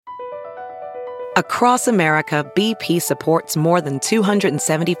Across America, BP supports more than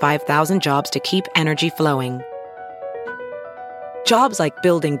 275,000 jobs to keep energy flowing. Jobs like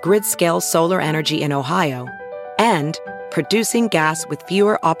building grid-scale solar energy in Ohio and producing gas with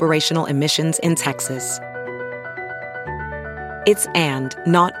fewer operational emissions in Texas. It's and,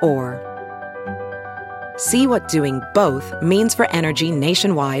 not or. See what doing both means for energy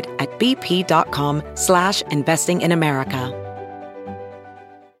nationwide at bp.com/investing in America.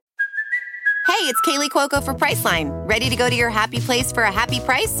 Hey, it's Kaylee Cuoco for Priceline. Ready to go to your happy place for a happy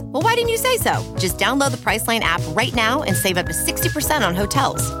price? Well, why didn't you say so? Just download the Priceline app right now and save up to 60% on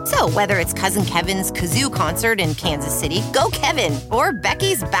hotels. So whether it's Cousin Kevin's Kazoo Concert in Kansas City, go Kevin, or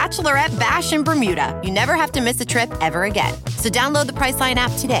Becky's Bachelorette Bash in Bermuda, you never have to miss a trip ever again. So download the Priceline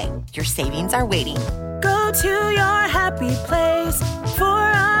app today. Your savings are waiting. Go to your happy place for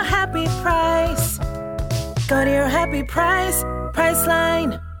a happy price. Go to your happy price,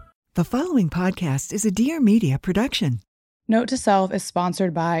 Priceline. The following podcast is a Dear Media production. Note to Self is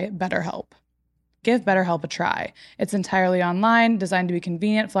sponsored by BetterHelp. Give BetterHelp a try. It's entirely online, designed to be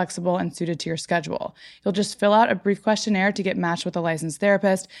convenient, flexible, and suited to your schedule. You'll just fill out a brief questionnaire to get matched with a licensed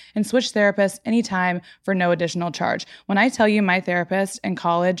therapist and switch therapists anytime for no additional charge. When I tell you my therapist in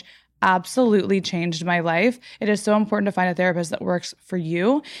college absolutely changed my life, it is so important to find a therapist that works for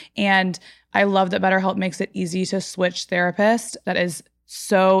you. And I love that BetterHelp makes it easy to switch therapists. That is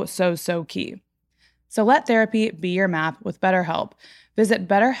so key. So let therapy be your map with BetterHelp. Visit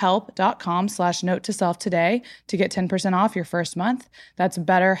betterhelp.com/note-to-self today to get 10% off your first month. That's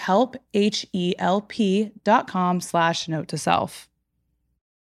BetterHelp, HELP.com/note-to-self.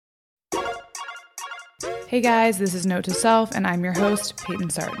 Hey guys, this is Note to Self, and I'm your host, Peyton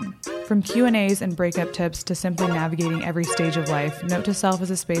Sarton. From Q&As and breakup tips to simply navigating every stage of life, Note to Self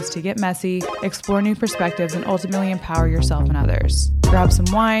is a space to get messy, explore new perspectives, and ultimately empower yourself and others. Grab some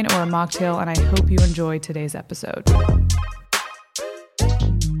wine or a mocktail, and I hope you enjoy today's episode.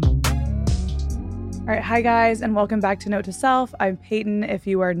 All right, hi guys, and welcome back to Note to Self. I'm Peyton. If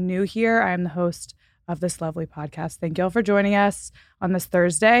you are new here, I am the host of this lovely podcast. Thank you all for joining us on this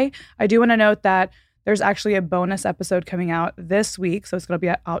Thursday. I do want to note that there's actually a bonus episode coming out this week. So it's going to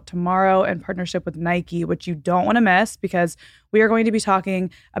be out tomorrow in partnership with Nike, which you don't want to miss because we are going to be talking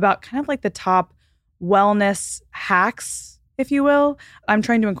about kind of like the top wellness hacks, if you will. I'm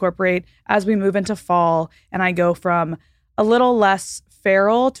trying to incorporate as we move into fall and I go from a little less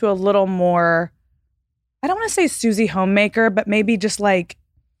feral to a little more, I don't want to say Susie Homemaker, but maybe just like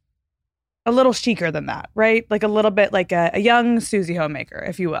a little chicer than that, right? Like a little bit like a young Susie Homemaker,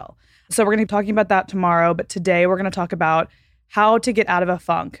 if you will. So we're going to be talking about that tomorrow, but today we're going to talk about how to get out of a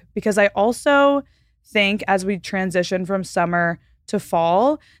funk, because I also think as we transition from summer to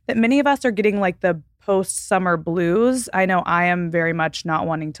fall that many of us are getting like the post-summer blues. I know I am very much not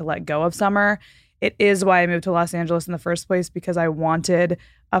wanting to let go of summer. It is why I moved to Los Angeles in the first place, because I wanted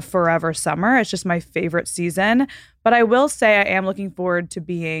a forever summer. It's just my favorite season. But I will say I am looking forward to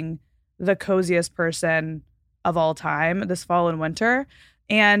being the coziest person of all time this fall and winter.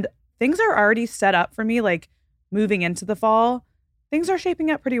 And things are already set up for me, like moving into the fall. Things are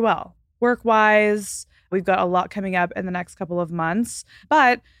shaping up pretty well. Work-wise, we've got a lot coming up in the next couple of months.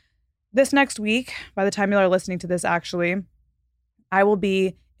 But this next week, by the time you are listening to this actually, I will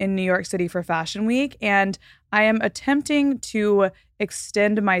be in New York City for Fashion Week. And I am attempting to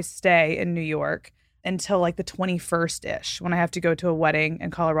extend my stay in New York until like the 21st-ish when I have to go to a wedding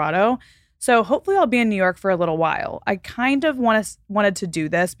in Colorado. So hopefully I'll be in New York for a little while. I kind of wanted to do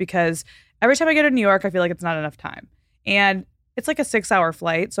this because every time I go to New York, I feel like it's not enough time. And it's like a 6-hour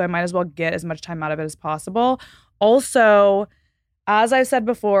flight, so I might as well get as much time out of it as possible. Also, as I've said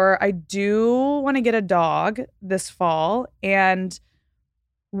before, I do want to get a dog this fall. And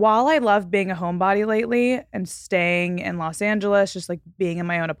while I love being a homebody lately and staying in Los Angeles, just like being in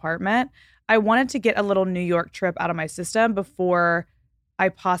my own apartment, I wanted to get a little New York trip out of my system before I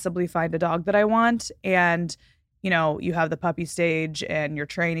possibly find a dog that I want. And, you know, you have the puppy stage and you're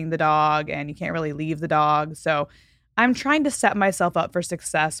training the dog and you can't really leave the dog. So I'm trying to set myself up for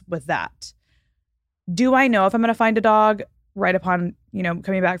success with that. Do I know if I'm going to find a dog right upon,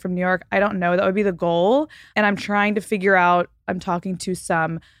 coming back from New York? I don't know. That would be the goal. And I'm trying to figure out, I'm talking to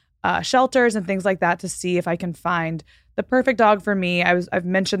some shelters and things like that to see if I can find the perfect dog for me. I've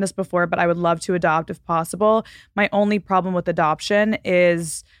mentioned this before, but I would love to adopt if possible. My only problem with adoption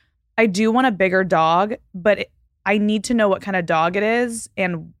is I do want a bigger dog, but I need to know what kind of dog it is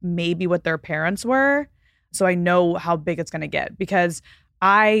and maybe what their parents were, so I know how big it's going to get, because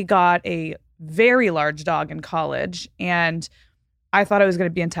I got a very large dog in college and I thought I was going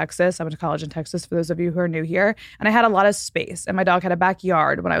to be in Texas. I went to college in Texas, for those of you who are new here. And I had a lot of space. And my dog had a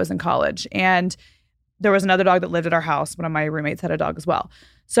backyard when I was in college. And there was another dog that lived at our house. One of my roommates had a dog as well.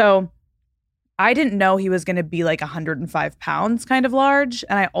 So I didn't know he was going to be like 105 pounds kind of large.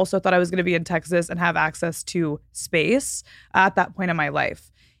 And I also thought I was going to be in Texas and have access to space at that point in my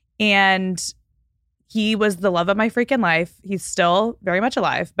life. And he was the love of my freaking life. He's still very much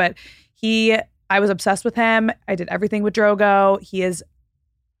alive, but I was obsessed with him. I did everything with Drogo. He is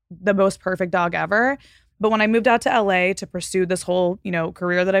the most perfect dog ever. But when I moved out to LA to pursue this whole,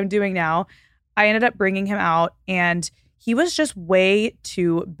 career that I'm doing now, I ended up bringing him out, and he was just way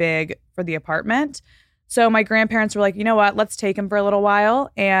too big for the apartment. So my grandparents were like, you know what, let's take him for a little while.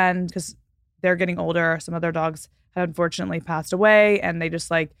 And because they're getting older, some of their dogs had unfortunately passed away, and they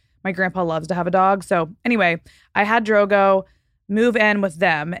just my grandpa loves to have a dog. So anyway, I had Drogo move in with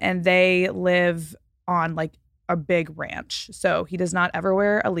them, and they live on a big ranch. So he does not ever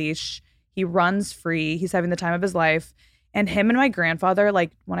wear a leash. He runs free. He's having the time of his life. And him and my grandfather,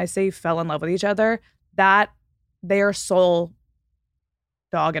 when I say fell in love with each other, that they are soul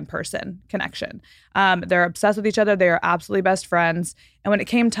dog and person connection. They're obsessed with each other. They are absolutely best friends. And when it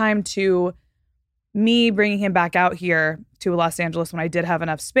came time to me bringing him back out here to Los Angeles, when I did have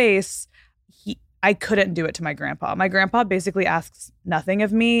enough space, I couldn't do it to my grandpa. My grandpa basically asks nothing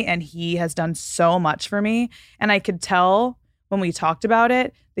of me, and he has done so much for me. And I could tell when we talked about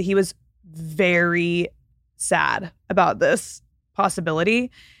it that he was very sad about this possibility.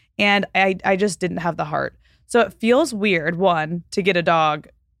 And I just didn't have the heart. So it feels weird, one, to get a dog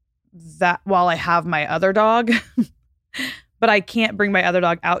that while I have my other dog, but I can't bring my other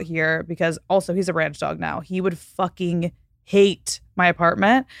dog out here because also he's a ranch dog now. He would fucking hate my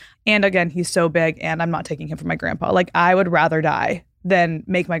apartment. And again, he's so big, and I'm not taking him from my grandpa. I would rather die than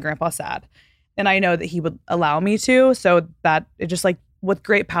make my grandpa sad. And I know that he would allow me to. So that it just with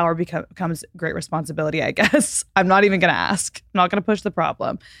great power becomes great responsibility, I guess. I'm not even going to ask. I'm not going to push the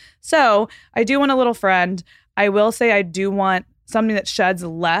problem. So I do want a little friend. I will say I do want something that sheds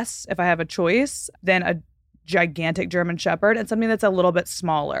less, if I have a choice, than a gigantic German Shepherd, and something that's a little bit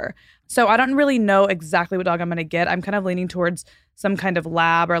smaller. So I don't really know exactly what dog I'm going to get. I'm kind of leaning towards some kind of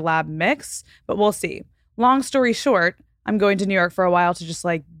lab or lab mix, but we'll see. Long story short, I'm going to New York for a while to just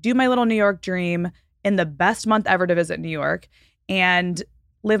do my little New York dream in the best month ever to visit New York and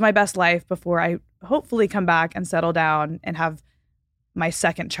live my best life before I hopefully come back and settle down and have my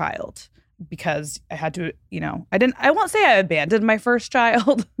second child, because I had to, I won't say I abandoned my first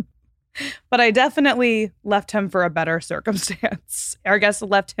child, but I definitely left him for a better circumstance. Or I guess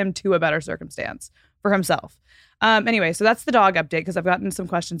left him to a better circumstance for himself. Anyway, so that's the dog update, because I've gotten some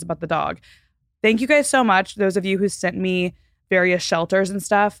questions about the dog. Thank you guys so much, those of you who sent me various shelters and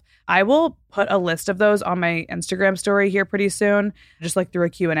stuff. I will put a list of those on my Instagram story here pretty soon, just through a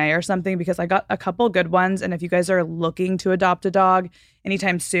Q&A or something, because I got a couple good ones. And if you guys are looking to adopt a dog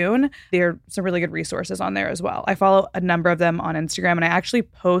anytime soon, there are some really good resources on there as well. I follow a number of them on Instagram, and I actually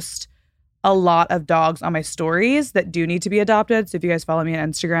post a lot of dogs on my stories that do need to be adopted. So if you guys follow me on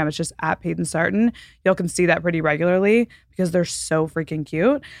Instagram, it's just @Peyton Y'all can see that pretty regularly because they're so freaking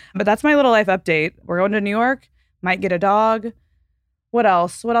cute. But that's my little life update. We're going to New York, might get a dog. What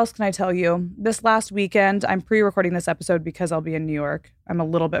else? What else can I tell you? This last weekend, I'm pre-recording this episode because I'll be in New York. I'm a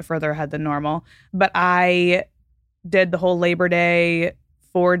little bit further ahead than normal, but I did the whole Labor Day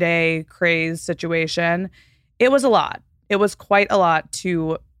 4-day craze situation. It was a lot. It was quite a lot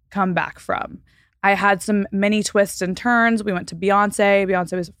to come back from. I had some many twists and turns. We went to Beyonce.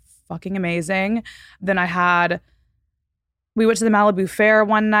 Beyonce was fucking amazing. Then we went to the Malibu Fair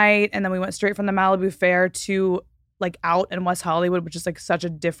one night, and then we went straight from the Malibu Fair to out in West Hollywood, which is such a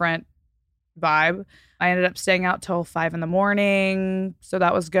different vibe. I ended up staying out till 5 a.m. So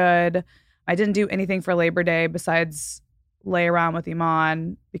that was good. I didn't do anything for Labor Day besides lay around with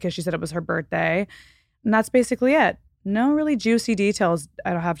Iman because she said it was her birthday. And that's basically it. No really juicy details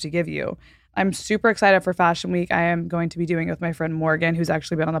I don't have to give you. I'm super excited for Fashion Week. I am going to be doing it with my friend Morgan, who's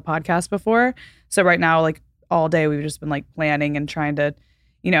actually been on the podcast before. So right now, all day, we've just been planning and trying to,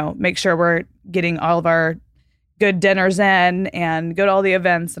 make sure we're getting all of our good dinners in and go to all the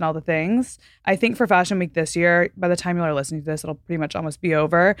events and all the things. I think for Fashion Week this year, by the time you are listening to this, it'll pretty much almost be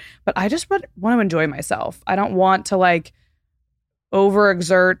over. But I just want to enjoy myself. I don't want to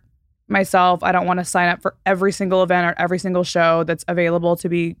overexert myself. I don't want to sign up for every single event or every single show that's available to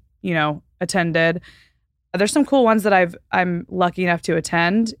be, attended. There's some cool ones that I'm lucky enough to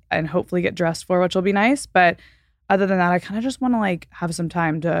attend and hopefully get dressed for, which will be nice. But other than that, I kind of just want to have some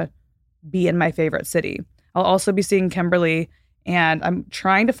time to be in my favorite city. I'll also be seeing Kimberly, and I'm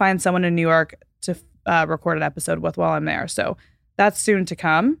trying to find someone in New York to record an episode with while I'm there. So that's soon to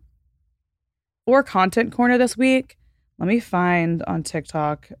come. For Content Corner this week, let me find on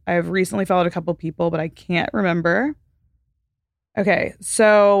TikTok. I've recently followed a couple people, but I can't remember. Okay,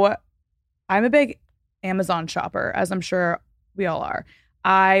 so I'm a big Amazon shopper, as I'm sure we all are.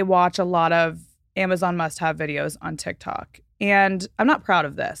 I watch a lot of Amazon must-have videos on TikTok, and I'm not proud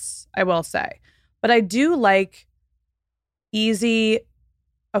of this, I will say. But I do like easy,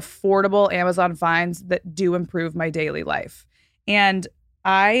 affordable Amazon finds that do improve my daily life. And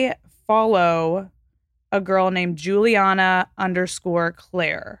I follow a girl named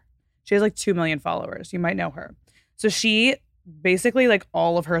Juliana_Claire. She has like 2 million followers. You might know her. So she basically, like,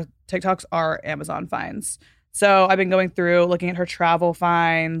 all of her TikToks are Amazon finds. So I've been going through looking at her travel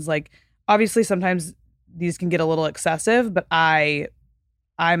finds. Like, obviously sometimes these can get a little excessive, but I'm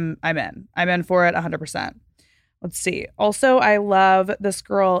in for it 100%. Let's see. Also, I love this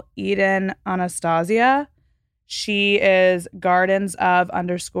girl, Eden Anastasia. She is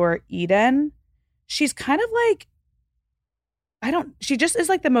gardens_of_Eden. She's kind of like, she just is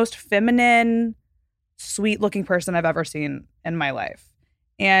like the most feminine, sweet looking person I've ever seen in my life.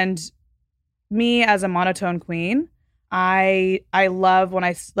 And me as a monotone queen, I love when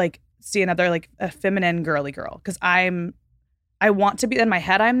I like see another like a feminine girly girl, because I want to be, in my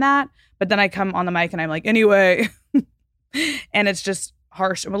head I'm that, but then I come on the mic and I'm like, anyway, and it's just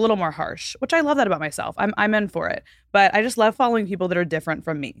harsh. I'm a little more harsh, which I love that about myself. I'm in for it, but I just love following people that are different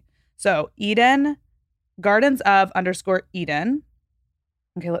from me. So Eden, gardens_of_Eden.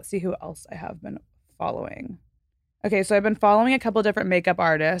 Okay, let's see who else I have been following. Okay, so I've been following a couple different makeup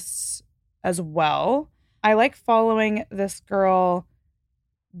artists as well. I like following this girl,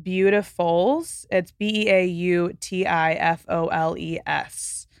 Beautifoles. It's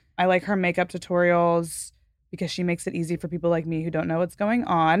BeauTifoles. I like her makeup tutorials because she makes it easy for people like me who don't know what's going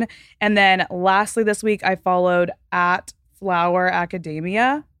on. And then lastly this week, I followed @Flower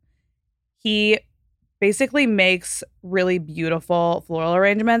Academia. He basically makes really beautiful floral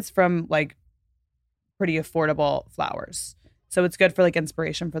arrangements from like pretty affordable flowers. So it's good for like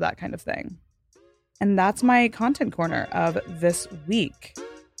inspiration for that kind of thing. And that's my content corner of this week.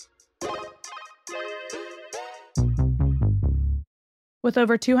 With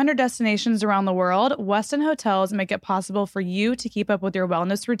over 200 destinations around the world, Westin Hotels make it possible for you to keep up with your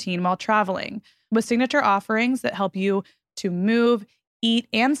wellness routine while traveling. With signature offerings that help you to move, eat,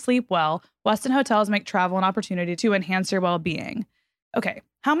 and sleep well, Westin Hotels make travel an opportunity to enhance your well-being. Okay,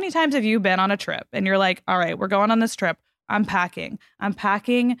 how many times have you been on a trip and you're like, all right, we're going on this trip. I'm packing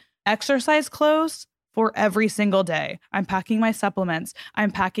exercise clothes for every single day. I'm packing my supplements. I'm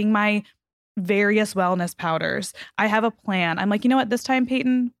packing my various wellness powders. I have a plan. I'm like, you know what, this time,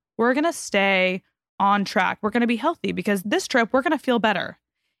 Peyton, we're going to stay on track. We're going to be healthy because this trip, we're going to feel better.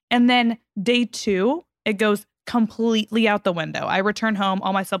 And then day 2, it goes completely out the window. I return home.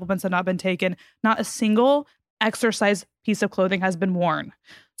 All my supplements have not been taken. Not a single exercise piece of clothing has been worn.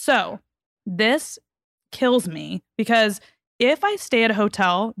 So this kills me, because if I stay at a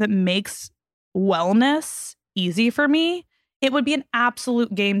hotel that makes wellness easy for me, it would be an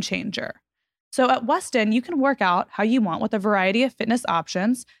absolute game changer. So at Westin, you can work out how you want with a variety of fitness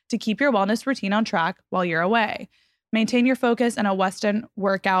options to keep your wellness routine on track while you're away. Maintain your focus in a Westin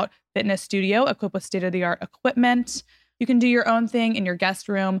workout fitness studio equipped with state-of-the-art equipment. You can do your own thing in your guest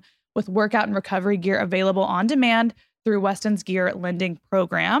room with workout and recovery gear available on demand through Westin's gear lending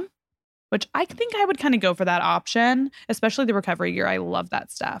program, which I think I would kind of go for that option, especially the recovery gear. I love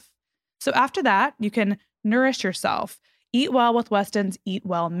that stuff. So after that, you can nourish yourself. Eat well with Westin's Eat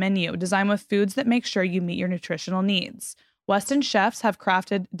Well menu, designed with foods that make sure you meet your nutritional needs. Westin chefs have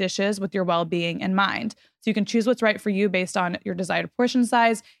crafted dishes with your well-being in mind, so you can choose what's right for you based on your desired portion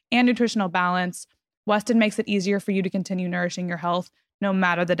size and nutritional balance. Westin makes it easier for you to continue nourishing your health no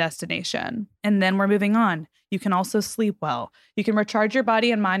matter the destination. And then we're moving on. You can also sleep well. You can recharge your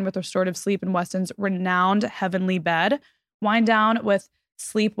body and mind with restorative sleep in Westin's renowned Heavenly Bed. Wind down with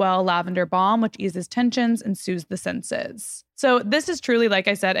Sleep Well Lavender Balm, which eases tensions and soothes the senses. So this is truly, like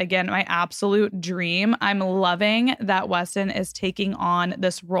I said, again, my absolute dream. I'm loving that Westin is taking on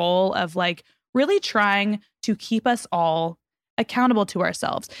this role of like really trying to keep us all accountable to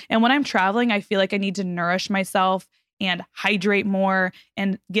ourselves. And when I'm traveling, I feel like I need to nourish myself and hydrate more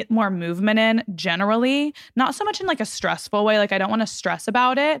and get more movement in generally, not so much in like a stressful way. Like I don't want to stress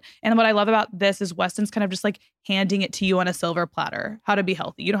about it. And what I love about this is Westin's kind of just like handing it to you on a silver platter, how to be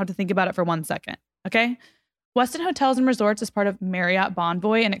healthy. You don't have to think about it for 1 second. Okay. Westin Hotels and Resorts is part of Marriott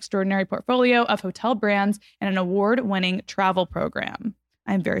Bonvoy, an extraordinary portfolio of hotel brands and an award-winning travel program.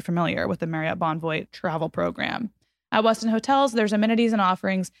 I'm very familiar with the Marriott Bonvoy travel program. At Westin Hotels, there's amenities and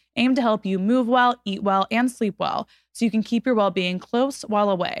offerings aimed to help you move well, eat well, and sleep well, so you can keep your well-being close while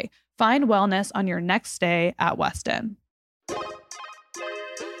away. Find wellness on your next stay at Westin.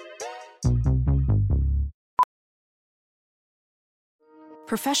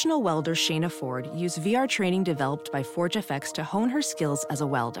 Professional welder Shayna Ford used VR training developed by ForgeFX to hone her skills as a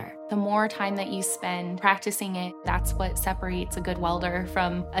welder. The more time that you spend practicing it, that's what separates a good welder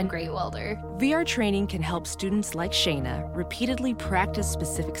from a great welder. VR training can help students like Shayna repeatedly practice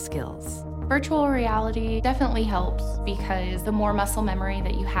specific skills. Virtual reality definitely helps because the more muscle memory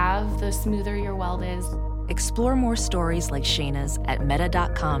that you have, the smoother your weld is. Explore more stories like Shayna's at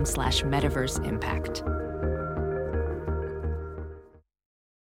meta.com/metaverseimpact.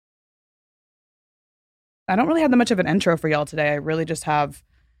 I don't really have that much of an intro for y'all today. I really just have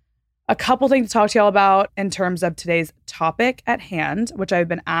a couple things to talk to y'all about in terms of today's topic at hand, which I've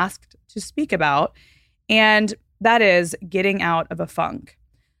been asked to speak about, and that is getting out of a funk.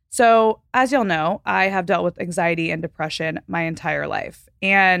 So, as y'all know, I have dealt with anxiety and depression my entire life,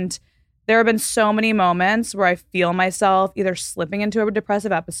 and there have been so many moments where I feel myself either slipping into a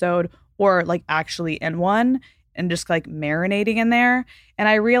depressive episode or like actually in one, and just like marinating in there. And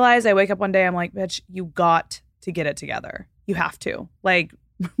I realize I wake up one day, I'm like, bitch, you got to get it together. You have to. Like,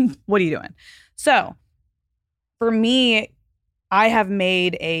 what are you doing? So for me, I have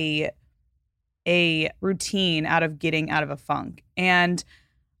made a routine out of getting out of a funk. And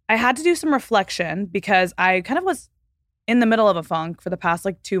I had to do some reflection because I kind of was in the middle of a funk for the past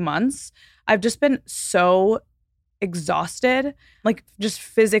like 2 months. I've just been so exhausted, like just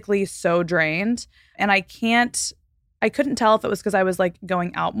physically so drained. And I couldn't tell if it was because I was like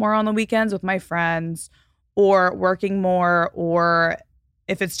going out more on the weekends with my friends or working more, or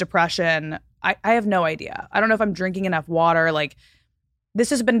if it's depression. I have no idea. I don't know if I'm drinking enough water. Like,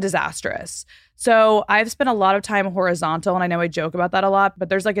 this has been disastrous. So I've spent a lot of time horizontal, and I know I joke about that a lot, but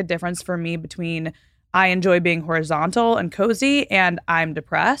there's like a difference for me between I enjoy being horizontal and cozy and I'm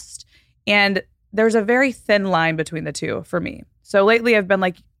depressed. And there's a very thin line between the two for me. So lately I've been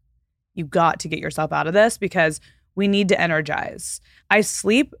like, you got to get yourself out of this because we need to energize. I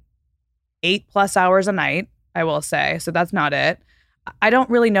sleep 8+ hours a night, I will say. So that's not it. I don't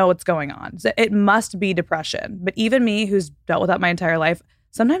really know what's going on. It must be depression. But even me, who's dealt with that my entire life,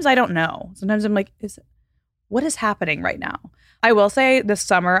 sometimes I don't know. Sometimes I'm like, what is happening right now? I will say this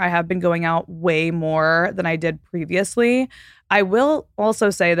summer I have been going out way more than I did previously. I will also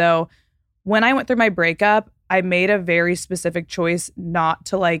say though, when I went through my breakup, I made a very specific choice not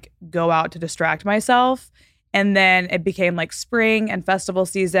to like go out to distract myself. And then it became like spring and festival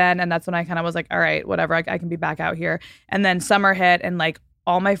season. And that's when I kind of was like, all right, whatever, I can be back out here. And then summer hit and like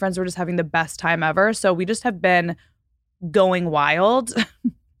all my friends were just having the best time ever. So we just have been going wild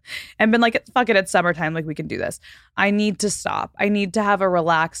and been like, fuck it, it's summertime. Like, we can do this. I need to stop. I need to have a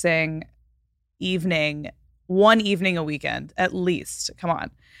relaxing evening, one evening a weekend at least. Come on.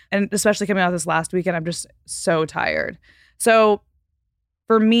 And especially coming out this last weekend, I'm just so tired. So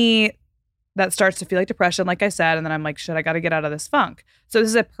for me, that starts to feel like depression, like I said. And then I'm like, shit, I got to get out of this funk. So this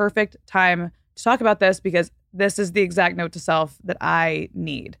is a perfect time to talk about this because this is the exact note to self that I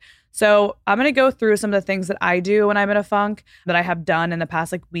need. So I'm going to go through some of the things that I do when I'm in a funk that I have done in the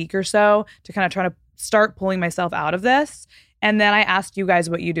past like week or so to kind of try to start pulling myself out of this. And then I asked you guys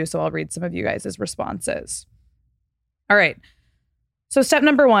what you do. So I'll read some of you guys' responses. All right. So step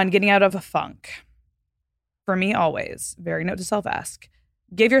number 1, getting out of a funk. For me, always, very note to self-esque,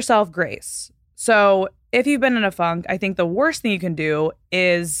 give yourself grace. So if you've been in a funk, I think the worst thing you can do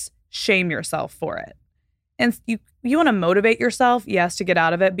is shame yourself for it. And you want to motivate yourself, yes, to get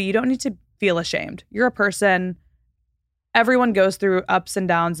out of it, but you don't need to feel ashamed. You're a person. Everyone goes through ups and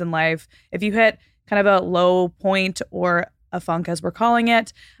downs in life. If you hit kind of a low point or a funk, as we're calling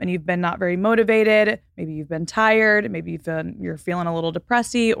it, and you've been not very motivated, maybe you've been tired, maybe you're feeling a little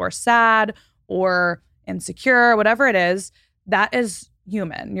depressy or sad or insecure, whatever it is, that is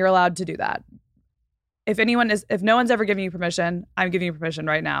human. You're allowed to do that. If no one's ever given you permission, I'm giving you permission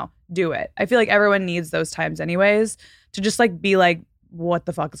right now. Do it. I feel like everyone needs those times anyways to just like be like, what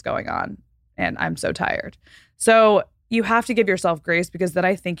the fuck is going on? And I'm so tired. So you have to give yourself grace because then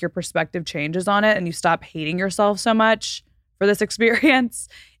I think your perspective changes on it and you stop hating yourself so much for this experience.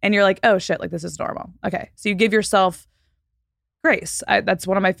 And you're like, oh shit, like this is normal. Okay. So you give yourself grace. That's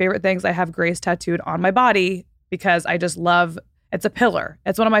one of my favorite things. I have grace tattooed on my body because I just love, it's a pillar.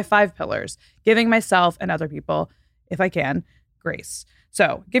 It's one of my 5 pillars, giving myself and other people, if I can, grace.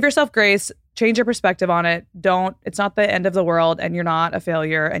 So give yourself grace, change your perspective on it. It's not the end of the world and you're not a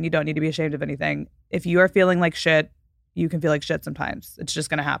failure and you don't need to be ashamed of anything. If you are feeling like shit, you can feel like shit sometimes. It's just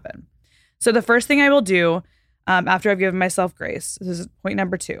going to happen. So the first thing I will do, after I've given myself grace. This is point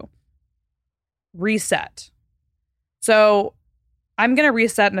number 2. Reset. So I'm going to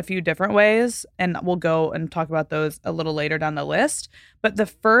reset in a few different ways, and we'll go and talk about those a little later down the list. But the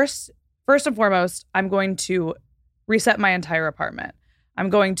first and foremost, I'm going to reset my entire apartment. I'm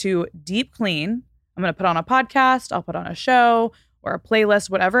going to deep clean. I'm going to put on a podcast. I'll put on a show or a playlist,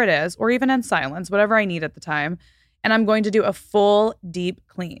 whatever it is, or even in silence, whatever I need at the time. And I'm going to do a full deep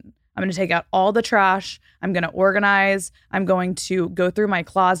clean. I'm going to take out all the trash. I'm going to organize. I'm going to go through my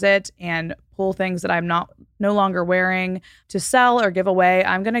closet and pull things that I'm no longer wearing to sell or give away.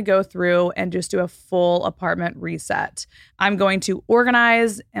 I'm going to go through and just do a full apartment reset. I'm going to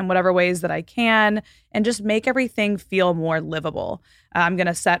organize in whatever ways that I can and just make everything feel more livable. I'm going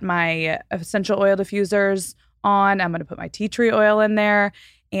to set my essential oil diffusers on. I'm going to put my tea tree oil in there,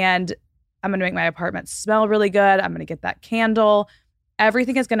 and I'm going to make my apartment smell really good. I'm going to get that candle.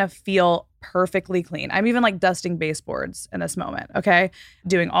 Everything is going to feel perfectly clean. I'm even like dusting baseboards in this moment, okay?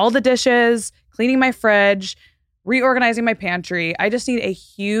 Doing all the dishes, cleaning my fridge, reorganizing my pantry. I just need a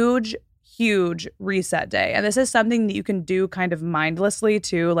huge reset day. And this is something that you can do kind of mindlessly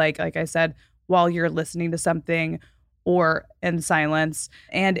too, like I said, while you're listening to something or in silence.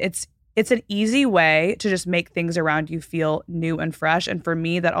 And it's an easy way to just make things around you feel new and fresh. And for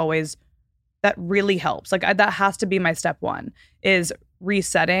me, that really helps. Like that has to be my step 1, is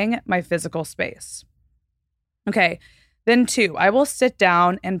resetting my physical space. Okay. Then 2, I will sit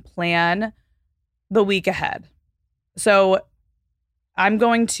down and plan the week ahead. So I'm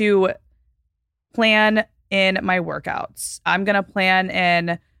going to plan in my workouts. I'm going to plan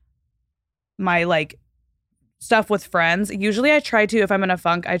in my stuff with friends. Usually I try to, if I'm in a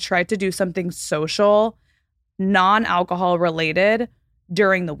funk, I try to do something social, non-alcohol related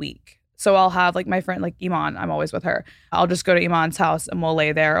during the week. So I'll have my friend, Iman, I'm always with her. I'll just go to Iman's house and we'll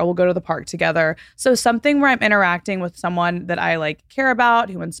lay there, or we'll go to the park together. So something where I'm interacting with someone that I care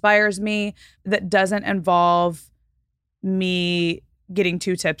about, who inspires me, that doesn't involve me getting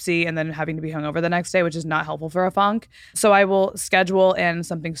too tipsy and then having to be hungover the next day, which is not helpful for a funk. So I will schedule in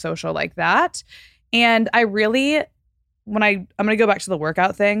something social like that. And I really, I'm going to go back to the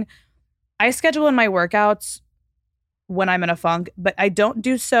workout thing. I schedule in my workouts when I'm in a funk, but I don't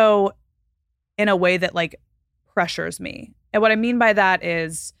do so in a way that pressures me. And what I mean by that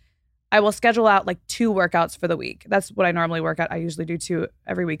is I will schedule out 2 workouts for the week. That's what I normally work out. I usually do 2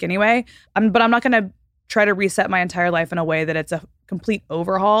 every week anyway. But I'm not going to try to reset my entire life in a way that it's a complete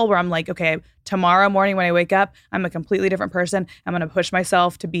overhaul where I'm okay, tomorrow morning when I wake up, I'm a completely different person. I'm going to push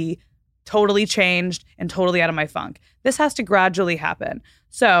myself to be totally changed and totally out of my funk. This has to gradually happen.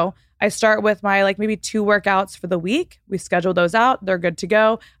 So I start with my maybe 2 workouts for the week. We schedule those out. They're good to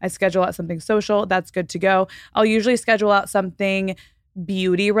go. I schedule out something social. That's good to go. I'll usually schedule out something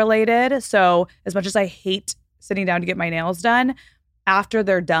beauty related. So as much as I hate sitting down to get my nails done, after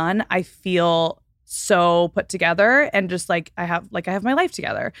they're done, I feel so put together and just I have my life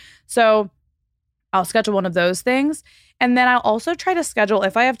together. So I'll schedule one of those things. And then I'll also try to schedule,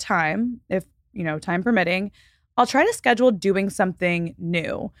 if I have time, if time permitting, I'll try to schedule doing something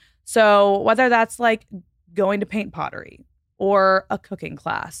new. So whether that's going to paint pottery or a cooking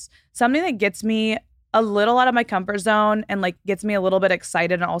class, something that gets me a little out of my comfort zone and gets me a little bit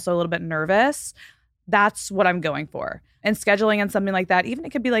excited and also a little bit nervous, that's what I'm going for. And scheduling in something like that, even it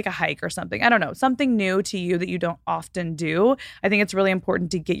could be a hike or something. I don't know, something new to you that you don't often do. I think it's really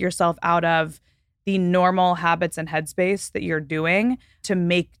important to get yourself out of the normal habits and headspace that you're doing to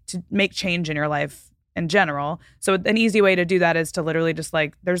make change in your life in general. So an easy way to do that is to literally just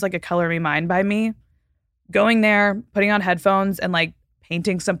there's a Color Me Mine by me, going there, putting on headphones and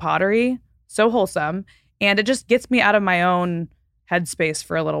painting some pottery. So wholesome. And it just gets me out of my own headspace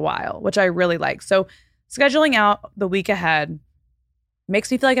for a little while, which I really like. So scheduling out the week ahead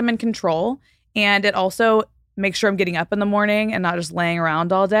makes me feel like I'm in control. And it also makes sure I'm getting up in the morning and not just laying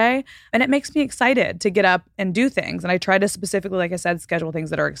around all day. And it makes me excited to get up and do things. And I try to specifically, like I said, schedule things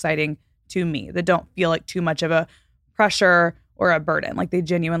that are exciting to me, that don't feel like too much of a pressure or a burden. They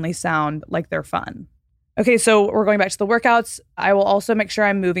genuinely sound like they're fun. Okay, so we're going back to the workouts. I will also make sure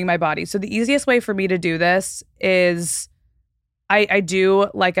I'm moving my body. So the easiest way for me to do this is I do,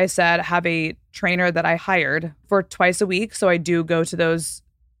 like I said, have a trainer that I hired for twice a week. So I do go to those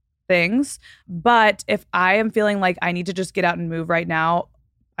things. But if I am feeling like I need to just get out and move right now,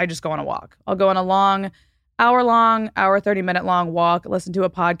 I just go on a walk. I'll go on a long, 30-minute long walk, listen to a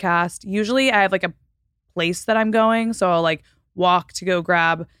podcast. Usually I have a place that I'm going. So I'll walk to go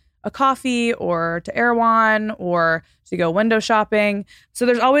grab a coffee or to Erewhon or to go window shopping. So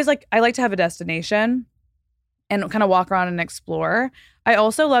there's always I like to have a destination and kind of walk around and explore. I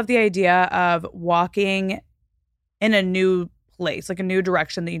also love the idea of walking in a new place, like a new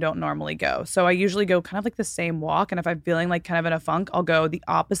direction that you don't normally go. So I usually go kind of like the same walk. And if I'm feeling like kind of in a funk, I'll go the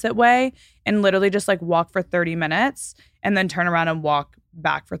opposite way and literally just like walk for 30 minutes and then turn around and walk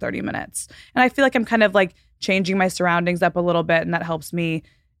back for 30 minutes. And I feel like I'm kind of like changing my surroundings up a little bit. And that helps me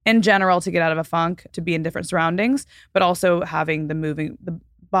in general to get out of a funk, to be in different surroundings, but also having the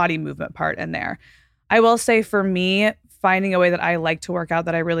body movement part in there. I will say for me, finding a way that I like to work out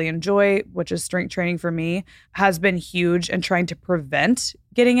that I really enjoy, which is strength training for me, has been huge in trying to prevent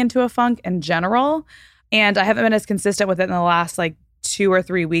getting into a funk in general. And I haven't been as consistent with it in the last like 2 or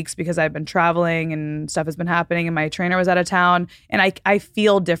 3 weeks because I've been traveling and stuff has been happening and my trainer was out of town. And I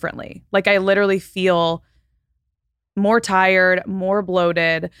feel differently. Like I literally feel more tired, more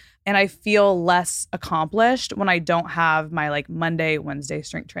bloated, and I feel less accomplished when I don't have my like Monday, Wednesday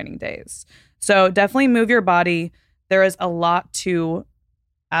strength training days. So definitely move your body. There is a lot to,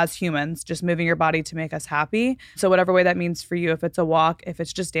 as humans, just moving your body to make us happy. So whatever way that means for you, if it's a walk, if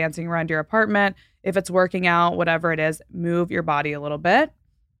it's just dancing around your apartment, if it's working out, whatever it is, move your body a little bit.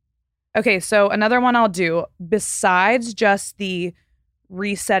 Okay, so another one I'll do besides just the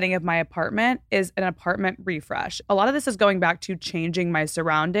resetting of my apartment is an apartment refresh. A lot of this is going back to changing my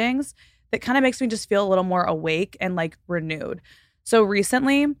surroundings that kind of makes me just feel a little more awake and like renewed. So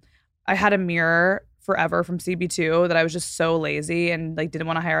recently I had a mirror forever from CB2 that I was just so lazy and like didn't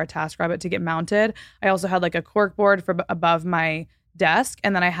want to hire a TaskRabbit to get mounted. I also had like a cork board for above my desk,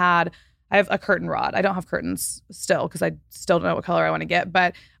 and then I have a curtain rod. I don't have curtains still because I still don't know what color I want to get,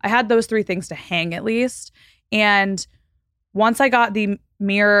 but I had those 3 things to hang at least. And once I got the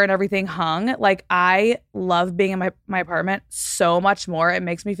mirror and everything hung, like I love being in my apartment so much more. It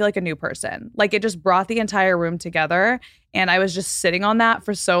makes me feel like a new person. Like it just brought the entire room together. And I was just sitting on that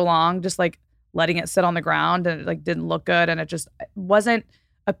for so long, just like letting it sit on the ground, and it like didn't look good. And it just wasn't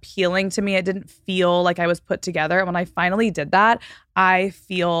appealing to me. It didn't feel like I was put together. And when I finally did that, I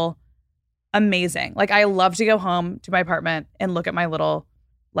feel amazing. Like I love to go home to my apartment and look at my little,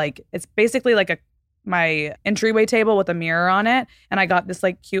 like it's basically like my entryway table with a mirror on it. And I got this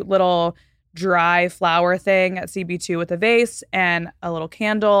like cute little dry flower thing at CB2 with a vase and a little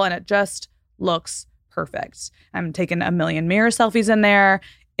candle. And it just looks perfect. I'm taking a million mirror selfies in there.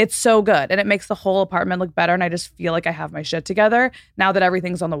 It's so good. And it makes the whole apartment look better. And I just feel like I have my shit together now that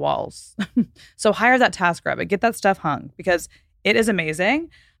everything's on the walls. So hire that TaskRabbit, get that stuff hung because it is amazing.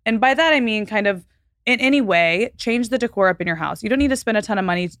 And by that, I mean kind of in any way, change the decor up in your house. You don't need to spend a ton of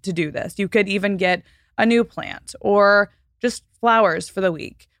money to do this. You could even get a new plant or just flowers for the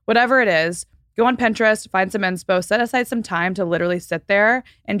week. Whatever it is, go on Pinterest, find some inspo, set aside some time to literally sit there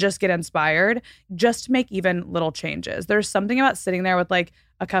and just get inspired, just to make even little changes. There's something about sitting there with like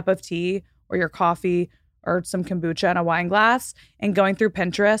a cup of tea or your coffee or some kombucha in a wine glass and going through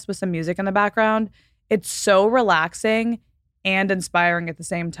Pinterest with some music in the background. It's so relaxing and inspiring at the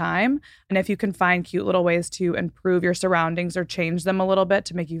same time. And if you can find cute little ways to improve your surroundings or change them a little bit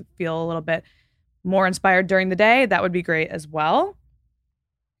to make you feel a little bit more inspired during the day, that would be great as well.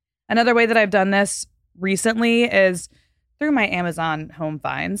 Another way that I've done this recently is through my Amazon home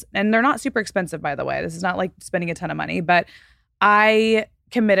finds. And they're not super expensive, by the way. This is not like spending a ton of money, but I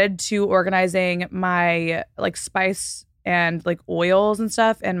committed to organizing my like spice and like oils and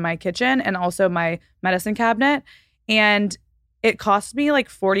stuff in my kitchen and also my medicine cabinet. And it cost me like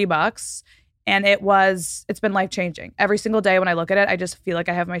 $40. And it's been life-changing. Every single day when I look at it, I just feel like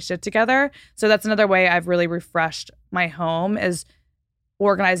I have my shit together. So that's another way I've really refreshed my home is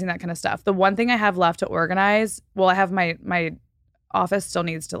organizing that kind of stuff. The one thing I have left to organize, well, I have my office still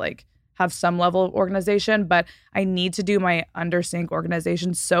needs to like have some level of organization, but I need to do my under sink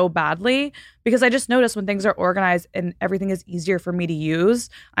organization so badly because I just notice when things are organized and everything is easier for me to use,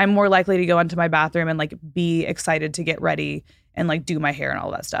 I'm more likely to go into my bathroom and like be excited to get ready and like do my hair and all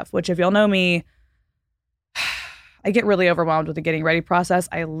that stuff, which if you'll know me, I get really overwhelmed with the getting ready process.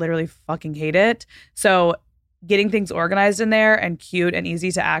 I literally fucking hate it. So getting things organized in there and cute and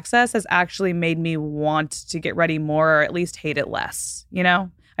easy to access has actually made me want to get ready more or at least hate it less, you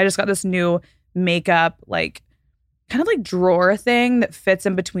know? I just got this new makeup, like kind of like drawer thing that fits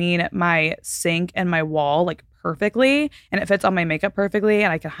in between my sink and my wall, like perfectly. And it fits on my makeup perfectly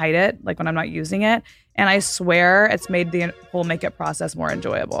and I can hide it like when I'm not using it. And I swear it's made the whole makeup process more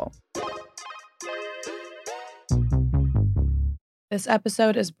enjoyable. This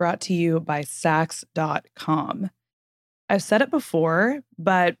episode is brought to you by Saks.com. I've said it before,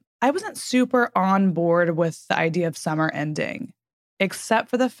 but I wasn't super on board with the idea of summer ending, except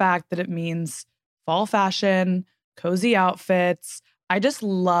for the fact that it means fall fashion, cozy outfits. I just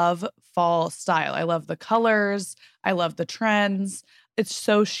love fall style. I love the colors. I love the trends. It's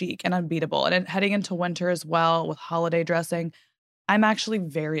so chic and unbeatable. And heading into winter as well with holiday dressing, I'm actually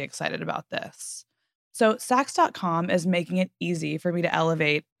very excited about this. So Saks.com is making it easy for me to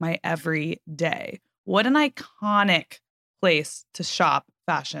elevate my every day. What an iconic place to shop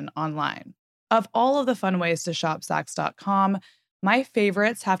fashion online. Of all of the fun ways to shop Saks.com, my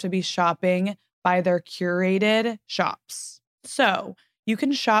favorites have to be shopping by their curated shops. So you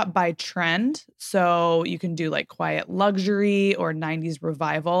can shop by trend. So you can do like quiet luxury or 90s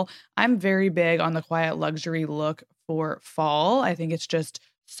revival. I'm very big on the quiet luxury look for fall. I think it's just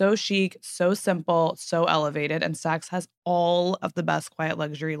so chic, so simple, so elevated. And Saks has all of the best quiet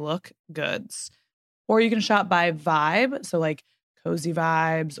luxury look goods. Or you can shop by vibe. So like cozy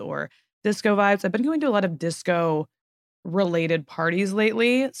vibes or disco vibes. I've been going to a lot of disco related parties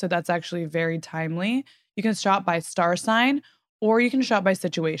lately. So that's actually very timely. You can shop by star sign. Or you can shop by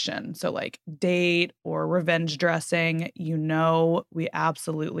situation. So like date or revenge dressing, we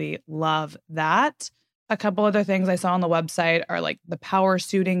absolutely love that. A couple other things I saw on the website are like the power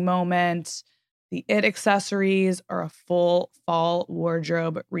suiting moment, the it accessories, or a full fall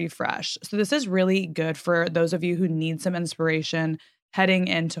wardrobe refresh. So this is really good for those of you who need some inspiration heading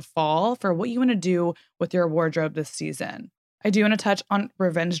into fall for what you want to do with your wardrobe this season. I do want to touch on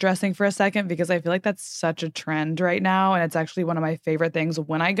revenge dressing for a second because I feel like that's such a trend right now. And it's actually one of my favorite things.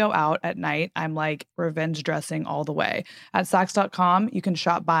 When I go out at night, I'm like revenge dressing all the way. At Saks.com, you can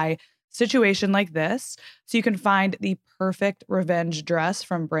shop by situation like this. So you can find the perfect revenge dress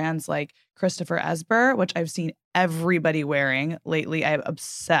from brands like Christopher Esber, which I've seen everybody wearing lately. I'm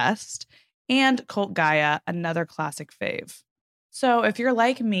obsessed. And Cult Gaia, another classic fave. So if you're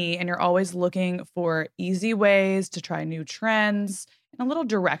like me and you're always looking for easy ways to try new trends and a little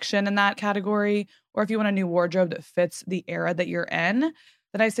direction in that category, or if you want a new wardrobe that fits the era that you're in,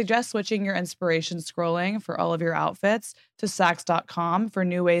 then I suggest switching your inspiration scrolling for all of your outfits to Saks.com for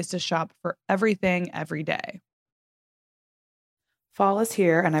new ways to shop for everything every day. Fall is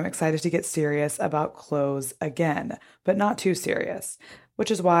here and I'm excited to get serious about clothes again, but not too serious. Which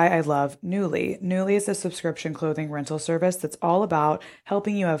is why I love Nuuly. Nuuly is a subscription clothing rental service that's all about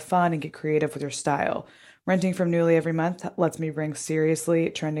helping you have fun and get creative with your style. Renting from Nuuly every month lets me bring seriously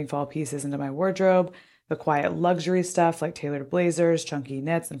trending fall pieces into my wardrobe, the quiet luxury stuff like tailored blazers, chunky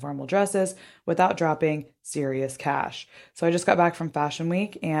knits, and formal dresses without dropping serious cash. So I just got back from Fashion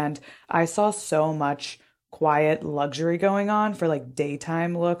Week and I saw so much quiet luxury going on for like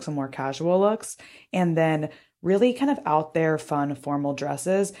daytime looks and more casual looks. And then really kind of out there, fun, formal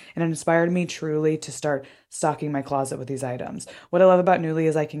dresses, and it inspired me truly to start stocking my closet with these items. What I love about Nuuly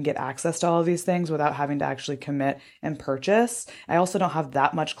is I can get access to all of these things without having to actually commit and purchase. I also don't have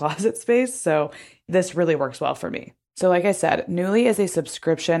that much closet space, so this really works well for me. So like I said, Nuuly is a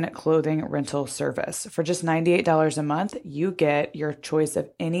subscription clothing rental service. For just $98 a month, you get your choice of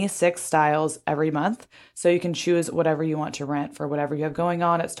any 6 styles every month, so you can choose whatever you want to rent for whatever you have going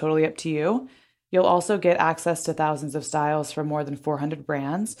on. It's totally up to you. You'll also get access to thousands of styles from more than 400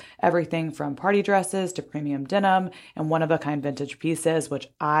 brands, everything from party dresses to premium denim and one-of-a-kind vintage pieces, which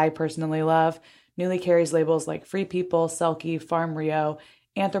I personally love. Nuuly carries labels like Free People, Selkie, Farm Rio,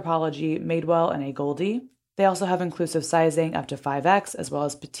 Anthropologie, Madewell, and A Goldie. They also have inclusive sizing up to 5X, as well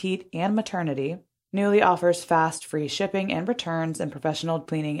as petite and maternity. Nuuly offers fast, free shipping and returns and professional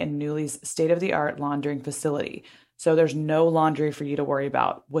cleaning in Nuuly's state-of-the-art laundering facility. So there's no laundry for you to worry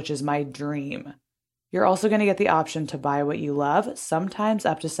about, which is my dream. You're also going to get the option to buy what you love, sometimes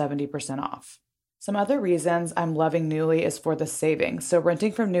up to 70% off. Some other reasons I'm loving Nuuly is for the savings. So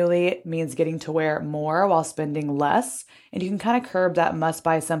renting from Nuuly means getting to wear more while spending less, and you can kind of curb that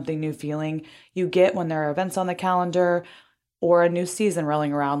must-buy something new feeling you get when there are events on the calendar or a new season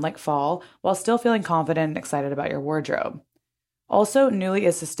rolling around like fall, while still feeling confident and excited about your wardrobe. Also, Nuuly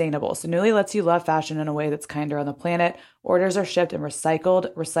is sustainable. So Nuuly lets you love fashion in a way that's kinder on the planet. Orders are shipped in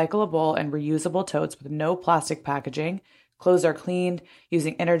recycled, recyclable, and reusable totes with no plastic packaging. Clothes are cleaned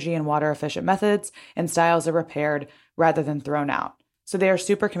using energy and water efficient methods, and styles are repaired rather than thrown out. So they are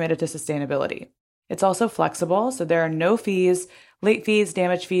super committed to sustainability. It's also flexible, so there are no fees, late fees,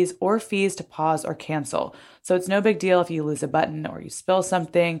 damage fees, or fees to pause or cancel. So it's no big deal if you lose a button or you spill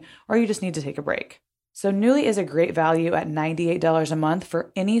something or you just need to take a break. So Nuuly is a great value at $98 a month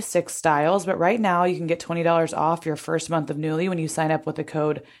for any 6 styles, but right now you can get $20 off your first month of Nuuly when you sign up with the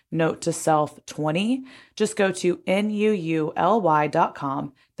code NOTETOSELF20. Just go to NUULY.com,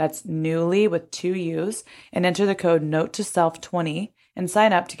 that's Nuuly with 2 U's, and enter the code NOTETOSELF20 and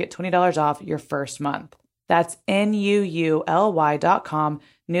sign up to get $20 off your first month. That's NUULY.com,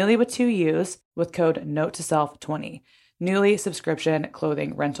 Nuuly with 2 U's, with code NOTETOSELF20. Nuuly subscription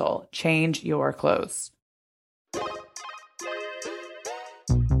clothing rental. Change your clothes.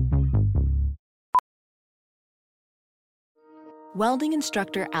 Welding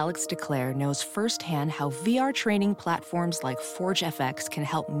instructor Alex DeClaire knows firsthand how VR training platforms like ForgeFX can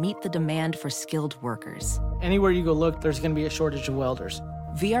help meet the demand for skilled workers. Anywhere you go look, there's going to be a shortage of welders.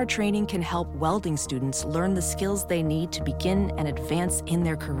 VR training can help welding students learn the skills they need to begin and advance in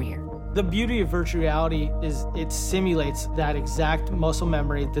their career. The beauty of virtual reality is it simulates that exact muscle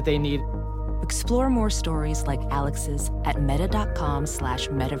memory that they need. Explore more stories like Alex's at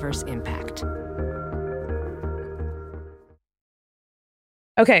meta.com/metaverseimpact.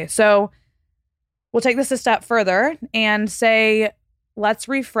 Okay, so we'll take this a step further and say, let's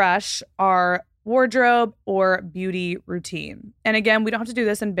refresh our wardrobe or beauty routine. And again, we don't have to do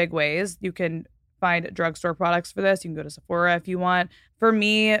this in big ways. You can find drugstore products for this. You can go to Sephora if you want. For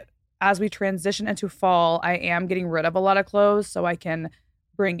me, as we transition into fall, I am getting rid of a lot of clothes so I can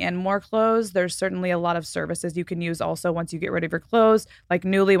bring in more clothes. There's certainly a lot of services you can use also once you get rid of your clothes, like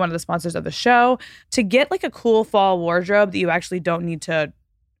Nuuly, one of the sponsors of the show, to get like a cool fall wardrobe that you actually don't need to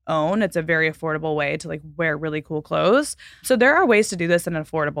own. It's a very affordable way to like wear really cool clothes. So there are ways to do this in an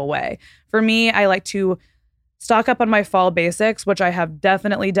affordable way. For me, I like to stock up on my fall basics, which I have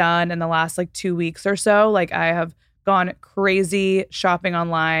definitely done in the last like 2 weeks or so. Like I have gone crazy shopping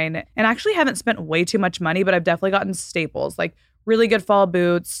online and actually haven't spent way too much money, but I've definitely gotten staples, like really good fall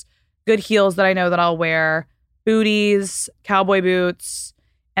boots, good heels that I know that I'll wear, booties, cowboy boots.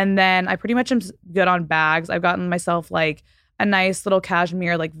 And then I pretty much am good on bags. I've gotten myself like a nice little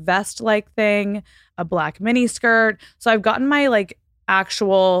cashmere like vest-like thing, a black mini skirt. So I've gotten my like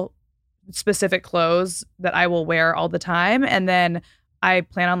actual specific clothes that I will wear all the time. And then I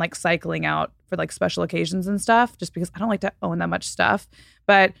plan on like cycling out for like special occasions and stuff, just because I don't like to own that much stuff.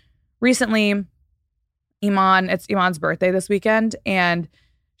 But recently, it's Iman's birthday this weekend, and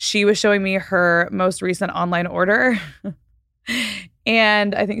she was showing me her most recent online order.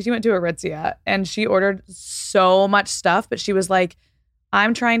 And I think she went to Aritzia and she ordered so much stuff, but she was like,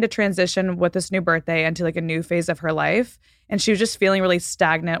 I'm trying to transition with this new birthday into like a new phase of her life. And she was just feeling really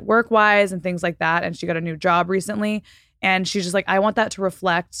stagnant work-wise and things like that. And she got a new job recently. And she's just like, I want that to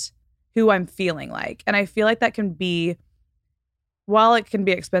reflect who I'm feeling like. And I feel like that can be, while it can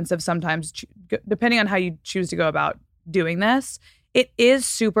be expensive sometimes, depending on how you choose to go about doing this, it is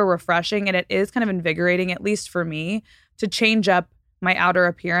super refreshing and it is kind of invigorating, at least for me, to change up my outer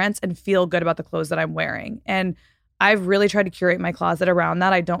appearance and feel good about the clothes that I'm wearing. And I've really tried to curate my closet around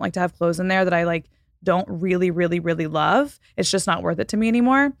that. I don't like to have clothes in there that I like don't really, really, really love. It's just not worth it to me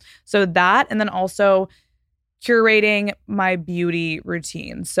anymore. So that, and then also curating my beauty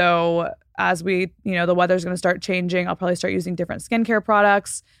routine. So as the weather's going to start changing, I'll probably start using different skincare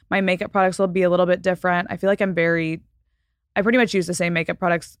products. My makeup products will be a little bit different. I feel like I pretty much use the same makeup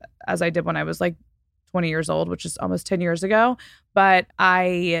products as I did when I was like 20 years old, which is almost 10 years ago.